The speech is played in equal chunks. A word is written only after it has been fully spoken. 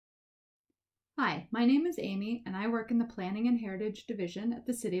Hi, my name is Amy and I work in the Planning and Heritage Division at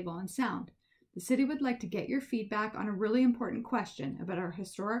the City of Owen Sound. The city would like to get your feedback on a really important question about our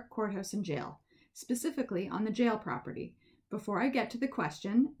historic courthouse and jail, specifically on the jail property. Before I get to the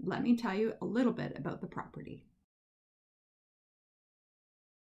question, let me tell you a little bit about the property.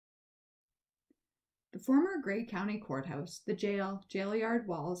 The former Grey County Courthouse, the jail, jail yard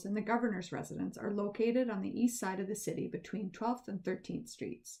walls, and the governor's residence are located on the east side of the city between 12th and 13th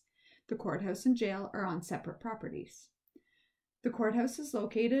Streets. The courthouse and jail are on separate properties. The courthouse is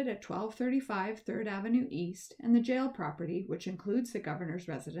located at 1235 3rd Avenue East, and the jail property, which includes the governor's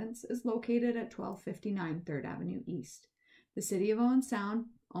residence, is located at 1259 3rd Avenue East. The City of Owen Sound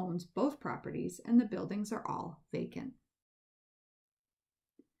owns both properties, and the buildings are all vacant.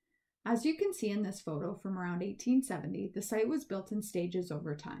 As you can see in this photo from around 1870, the site was built in stages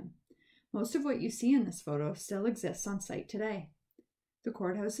over time. Most of what you see in this photo still exists on site today. The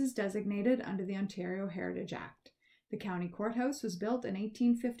courthouse is designated under the Ontario Heritage Act. The county courthouse was built in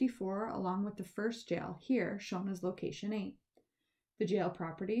 1854 along with the first jail, here shown as Location 8. The jail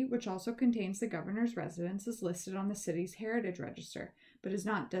property, which also contains the governor's residence, is listed on the city's Heritage Register, but is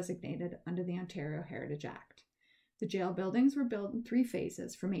not designated under the Ontario Heritage Act. The jail buildings were built in 3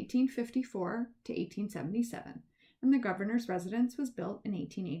 phases from 1854 to 1877, and the governor's residence was built in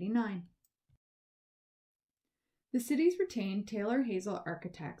 1889. The city's retained Taylor Hazel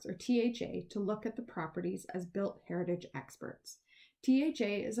Architects, or THA, to look at the properties as built heritage experts.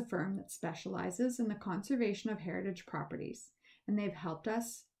 THA is a firm that specializes in the conservation of heritage properties, and they've helped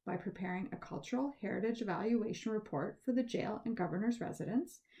us by preparing a cultural heritage evaluation report for the jail and governor's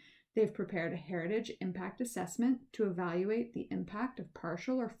residence. They've prepared a heritage impact assessment to evaluate the impact of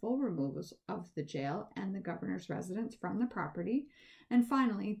partial or full removals of the jail and the governor's residence from the property. And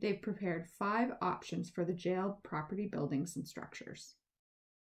finally, they've prepared 5 options for the jail property buildings and structures.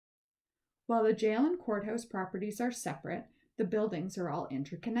 While the jail and courthouse properties are separate, the buildings are all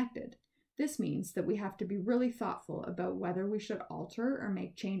interconnected. This means that we have to be really thoughtful about whether we should alter or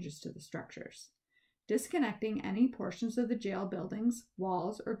make changes to the structures. Disconnecting any portions of the jail buildings,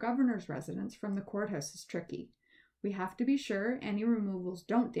 walls, or governor's residence from the courthouse is tricky. We have to be sure any removals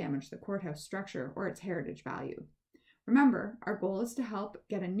don't damage the courthouse structure or its heritage value. Remember, our goal is to help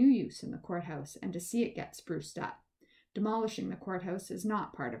get a new use in the courthouse and to see it get spruced up. Demolishing the courthouse is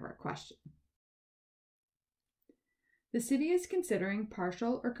not part of our question. The city is considering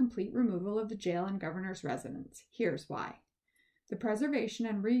partial or complete removal of the jail and governor's residence. Here's why. The preservation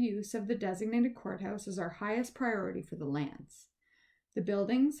and reuse of the designated courthouse is our highest priority for the lands. The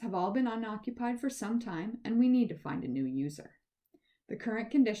buildings have all been unoccupied for some time, and we need to find a new user. The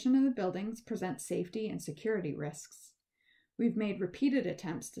current condition of the buildings presents safety and security risks. We've made repeated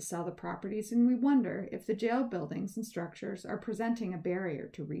attempts to sell the properties, and we wonder if the jail buildings and structures are presenting a barrier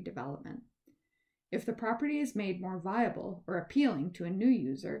to redevelopment. If the property is made more viable or appealing to a new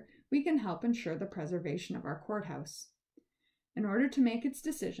user, we can help ensure the preservation of our courthouse. In order to make its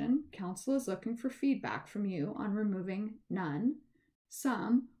decision, Council is looking for feedback from you on removing none,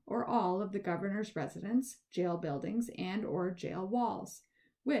 some, or all of the governor's residence, jail buildings, and/or jail walls.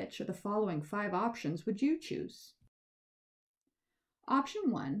 Which of the following 5 options would you choose?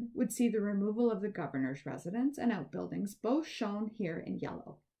 Option 1 would see the removal of the governor's residence and outbuildings, both shown here in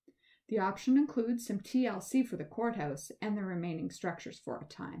yellow. The option includes some TLC for the courthouse and the remaining structures for a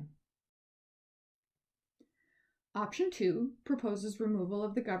time. Option 2 proposes removal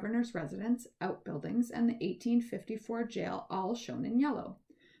of the governor's residence, outbuildings, and the 1854 jail, all shown in yellow.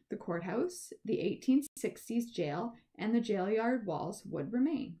 The courthouse, the 1860s jail, and the jail yard walls would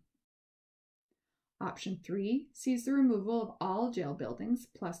remain. Option 3 sees the removal of all jail buildings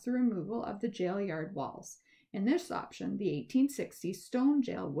plus the removal of the jail yard walls. In this option, the 1860s stone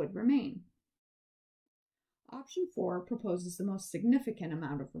jail would remain. Option 4 proposes the most significant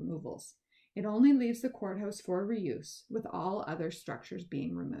amount of removals. It only leaves the courthouse for reuse, with all other structures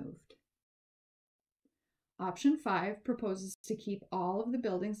being removed. Option 5 proposes to keep all of the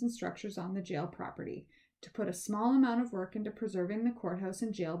buildings and structures on the jail property, to put a small amount of work into preserving the courthouse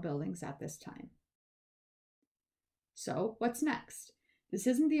and jail buildings at this time. So, what's next? This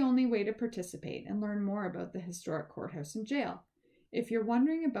isn't the only way to participate and learn more about the historic courthouse and jail. If you're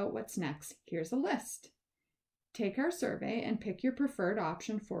wondering about what's next, here's a list. Take our survey and pick your preferred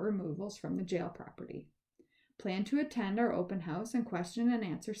option for removals from the jail property. Plan to attend our open house and question and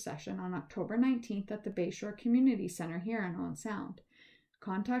answer session on October 19th at the Bayshore Community Center here in Owen Sound.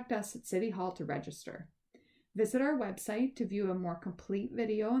 Contact us at City Hall to register. Visit our website to view a more complete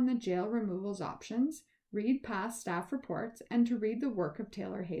video on the jail removals options, read past staff reports, and to read the work of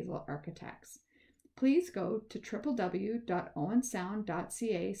Taylor Hazel Architects. please go to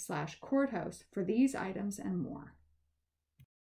www.owensound.ca/courthouse for these items and more.